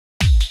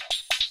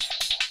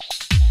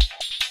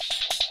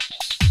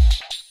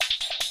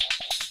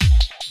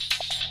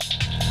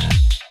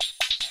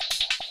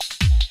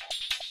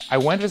I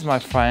went with my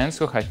friends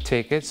who had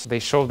tickets. They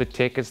showed the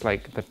tickets,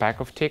 like the pack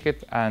of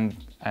tickets, and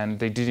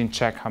they didn't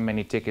check how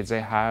many tickets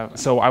they have.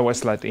 So I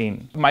was let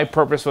in. My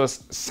purpose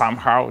was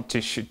somehow to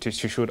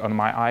shoot on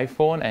my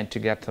iPhone and to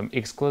get some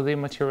exclusive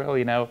material,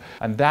 you know.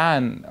 And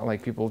then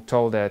like people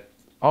told that,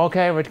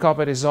 okay, red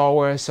carpet is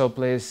over, so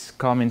please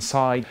come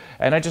inside.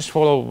 And I just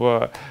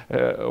followed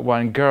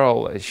one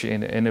girl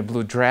in a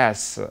blue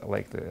dress,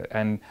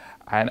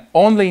 and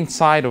only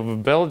inside of a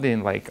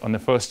building, like on the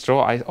first row,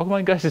 oh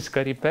my gosh, it's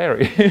Katy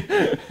Perry.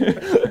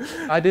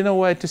 I didn't know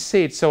where to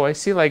sit, so I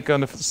see like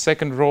on the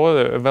second row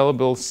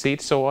available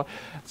seat, so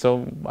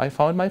I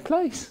found my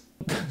place.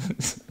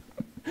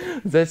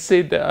 That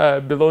seat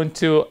belonged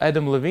to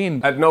Adam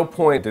Levine. At no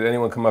point did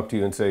anyone come up to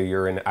you and say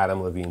you're in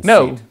Adam Levine's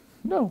seat?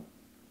 No.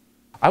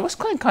 I was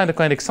kind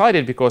of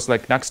excited because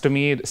like next to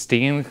me,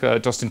 Sting,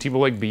 Justin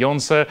Timberlake,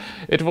 Beyonce.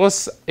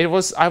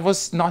 I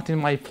was not in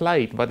my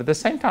plate, but at the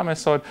same time I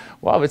thought,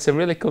 wow, it's a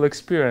really cool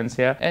experience,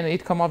 yeah. And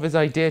it come up with the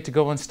idea to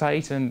go on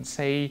stage and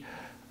say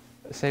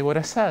what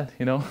I said,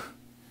 you know.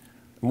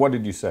 What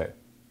did you say?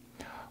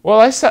 Well,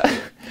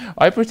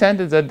 I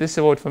pretended that this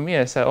award for me.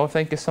 I said, oh,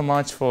 thank you so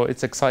much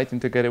it's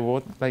exciting to get an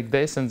award like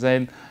this. And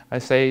then I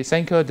say,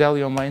 thank you, Adele,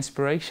 you're my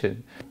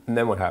inspiration. And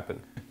then what happened?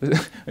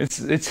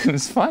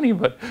 It's funny,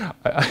 but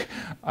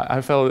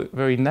I felt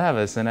very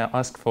nervous and I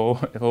asked for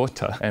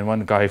water. And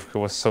one guy who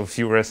was so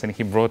furious and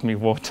he brought me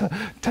water,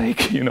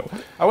 you know.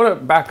 I want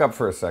to back up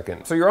for a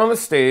second. So you're on the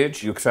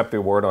stage, you accept the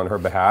award on her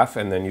behalf,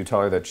 and then you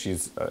tell her that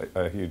she's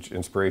a huge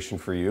inspiration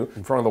for you.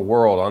 In front of the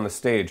world, on the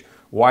stage,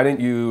 why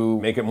didn't you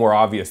make it more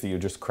obvious that you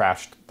just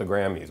crashed the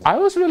Grammys? I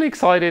was really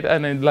excited,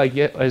 and then, like,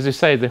 yeah, as you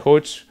say, the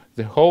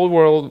whole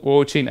world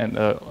watching and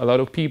a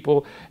lot of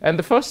people. And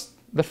the first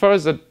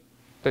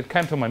that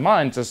came to my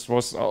mind just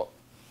was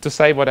to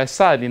say what I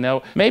said, you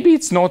know. Maybe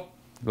it's not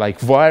like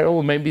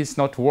viral, maybe it's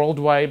not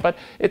worldwide, but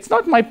it's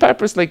not my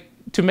purpose like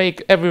to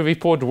make every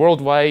report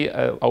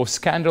worldwide or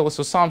scandalous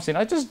or something.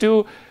 I just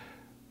do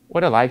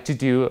what I like to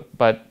do,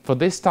 but for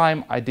this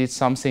time I did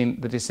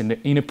something that is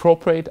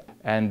inappropriate,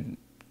 and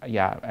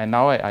yeah, and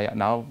now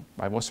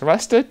I was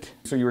arrested.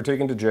 So you were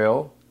taken to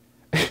jail?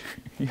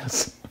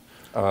 Yes.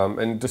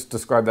 And just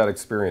describe that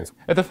experience.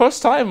 At the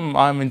first time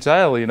I'm in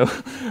jail, you know,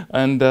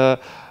 and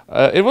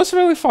it was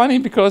really funny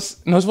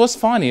because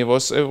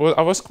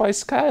I was quite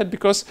scared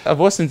because I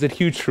was in that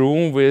huge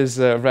room with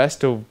the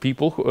rest of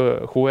people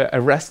who were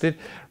arrested,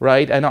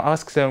 right? And I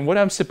asked them what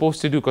I'm supposed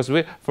to do, because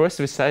first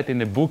we sat in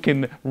the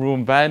booking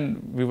room,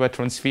 then we were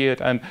transferred,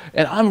 and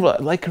I'm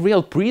like a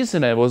real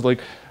prisoner. I was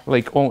like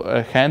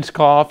a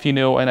handcuff, you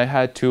know, and I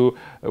had to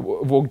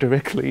walk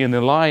directly in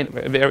the line,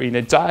 wearing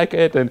a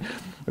jacket and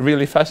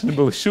really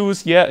fashionable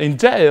shoes, yeah, in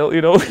jail,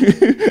 you know.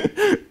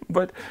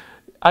 But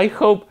I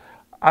hope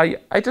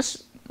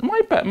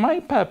my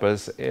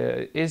purpose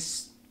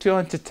is to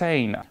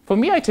entertain. For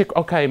me,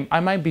 I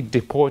might be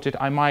deported,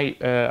 I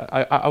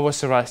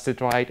was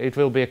arrested, right? It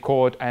will be a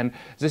court, and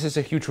this is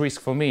a huge risk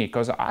for me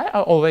because I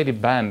already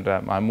banned,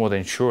 I'm more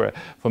than sure,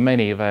 for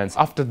many events.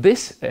 After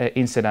this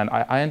incident,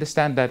 I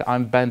understand that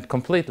I'm banned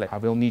completely. I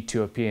will need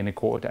to appear in a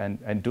court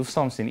and do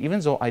something, even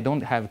though I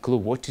don't have a clue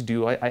what to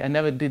do. I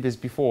never did this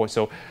before,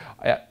 so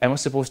am I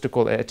supposed to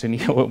call an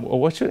attorney, or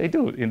what should I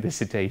do in this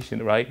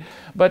situation, right?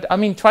 But I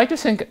mean, try to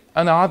think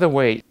another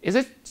way. Is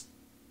it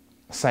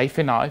safe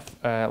enough,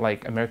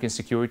 like American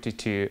security,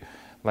 to,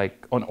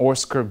 like, on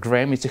Oscar,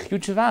 Grammy? It's a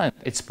huge event.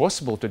 It's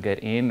possible to get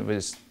in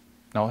with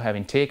not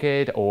having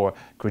ticket or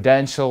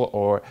credential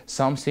or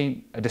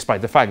something,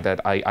 despite the fact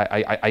that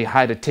I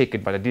had a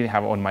ticket, but I didn't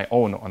have it on my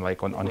own,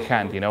 on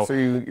hand, you know. So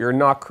you're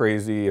not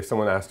crazy. If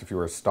someone asked if you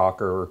were a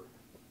stalker,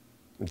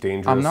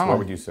 dangerous, I'm not. What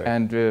would you say?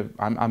 And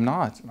I'm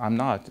not.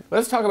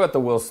 Let's talk about the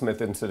Will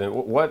Smith incident.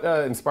 What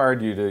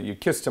inspired you you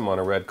kissed him on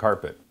a red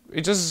carpet?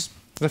 It just,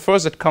 the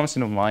first that comes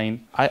into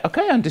mind. I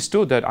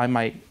understood that I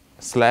might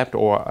slap,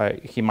 or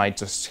he might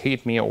just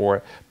hit me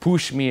or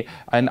push me,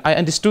 and I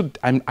understood.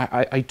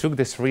 I took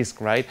this risk,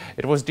 right?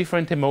 It was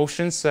different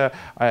emotions.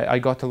 I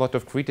got a lot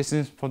of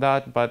criticism for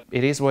that, but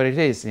it is what it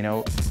is, you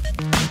know.